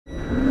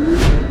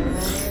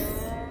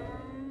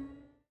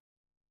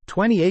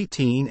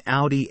2018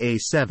 Audi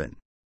A7.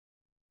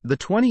 The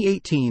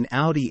 2018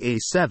 Audi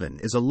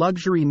A7 is a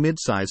luxury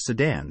midsize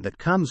sedan that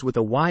comes with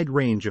a wide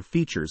range of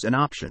features and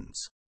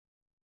options.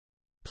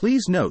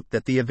 Please note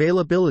that the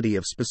availability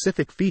of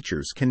specific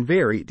features can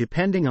vary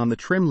depending on the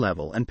trim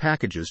level and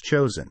packages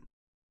chosen.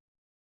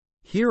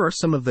 Here are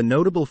some of the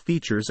notable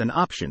features and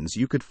options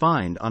you could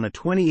find on a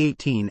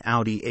 2018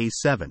 Audi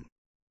A7.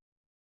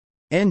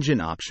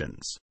 Engine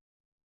options.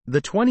 The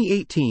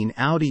 2018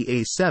 Audi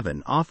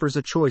A7 offers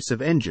a choice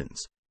of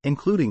engines,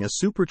 including a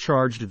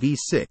supercharged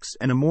V6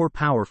 and a more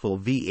powerful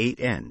V8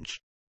 engine.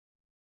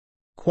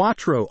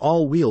 Quattro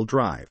all-wheel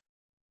drive.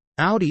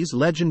 Audi's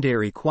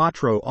legendary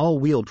Quattro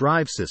all-wheel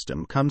drive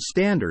system comes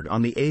standard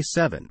on the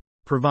A7,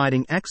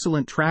 providing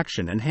excellent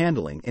traction and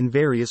handling in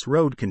various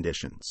road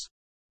conditions.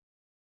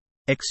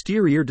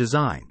 Exterior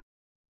design.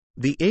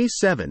 The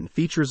A7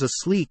 features a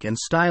sleek and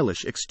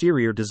stylish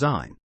exterior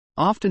design,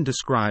 often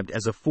described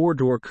as a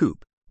four-door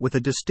coupe, with a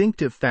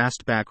distinctive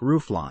fastback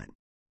roofline.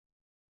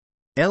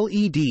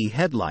 LED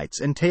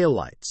headlights and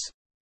taillights.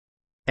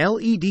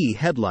 LED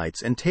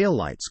headlights and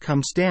taillights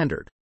come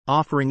standard,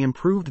 offering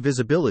improved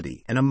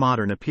visibility and a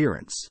modern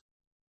appearance.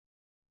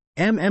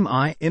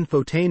 MMI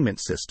infotainment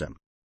system.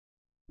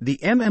 The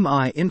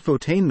MMI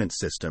infotainment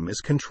system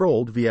is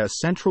controlled via a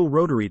central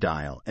rotary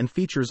dial and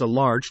features a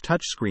large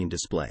touchscreen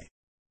display.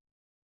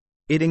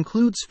 It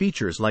includes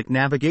features like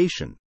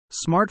navigation,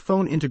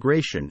 smartphone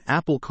integration,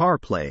 Apple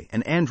CarPlay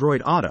and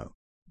Android Auto,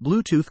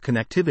 Bluetooth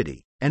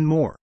connectivity, and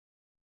more.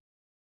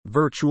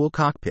 Virtual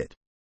cockpit.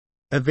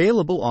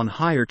 Available on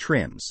higher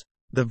trims,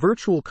 the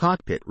virtual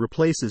cockpit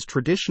replaces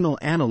traditional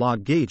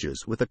analog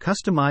gauges with a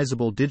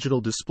customizable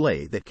digital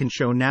display that can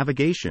show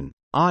navigation,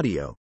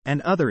 audio,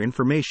 and other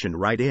information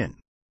right in.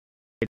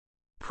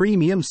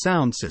 Premium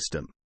sound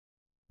system.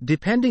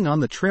 Depending on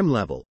the trim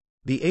level,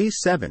 the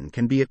A7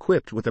 can be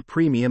equipped with a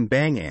premium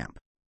Bang amp.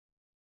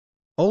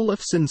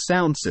 Olufsen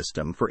sound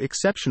system for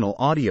exceptional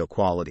audio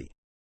quality.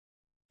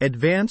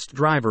 Advanced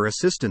driver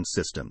assistance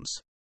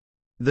systems.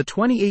 The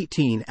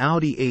 2018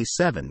 Audi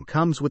A7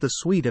 comes with a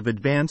suite of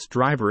advanced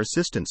driver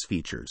assistance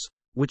features,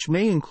 which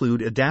may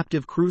include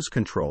adaptive cruise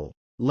control,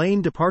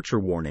 lane departure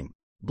warning,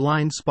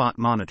 blind spot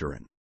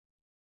monitoring.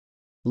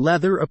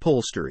 Leather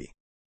upholstery.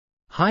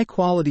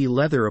 High-quality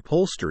leather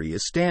upholstery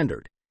is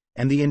standard,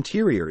 and the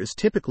interior is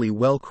typically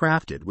well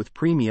crafted with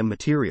premium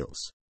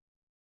materials.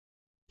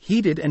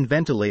 Heated and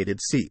ventilated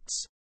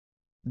seats.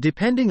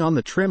 Depending on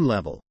the trim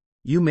level,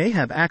 you may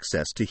have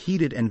access to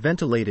heated and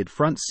ventilated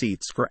front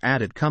seats for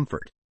added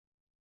comfort.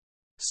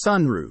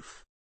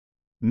 Sunroof.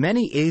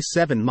 Many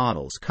A7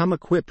 models come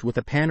equipped with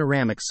a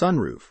panoramic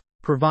sunroof,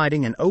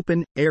 providing an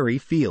open, airy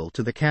feel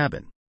to the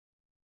cabin.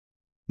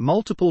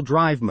 Multiple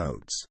drive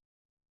modes.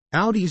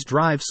 Audi's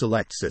Drive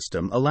Select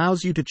system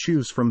allows you to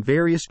choose from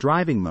various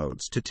driving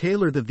modes to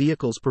tailor the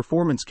vehicle's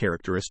performance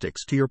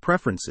characteristics to your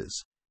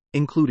preferences,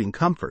 including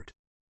comfort.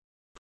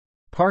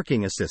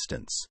 Parking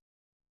assistance.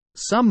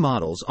 Some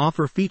models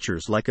offer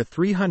features like a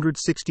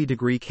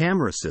 360-degree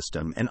camera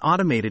system and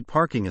automated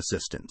parking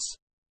assistance.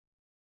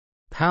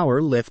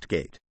 Power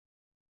liftgate.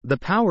 The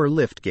power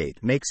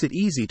liftgate makes it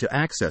easy to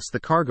access the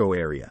cargo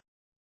area.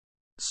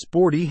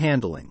 Sporty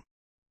handling.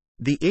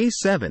 The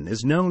A7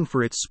 is known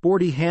for its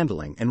sporty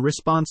handling and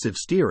responsive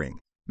steering,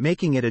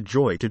 making it a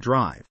joy to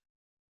drive.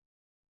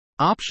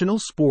 Optional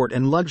sport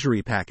and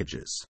luxury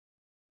packages.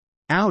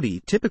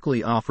 Audi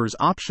typically offers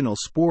optional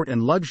sport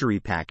and luxury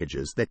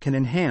packages that can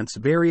enhance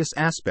various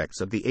aspects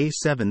of the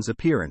A7's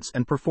appearance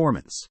and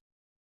performance.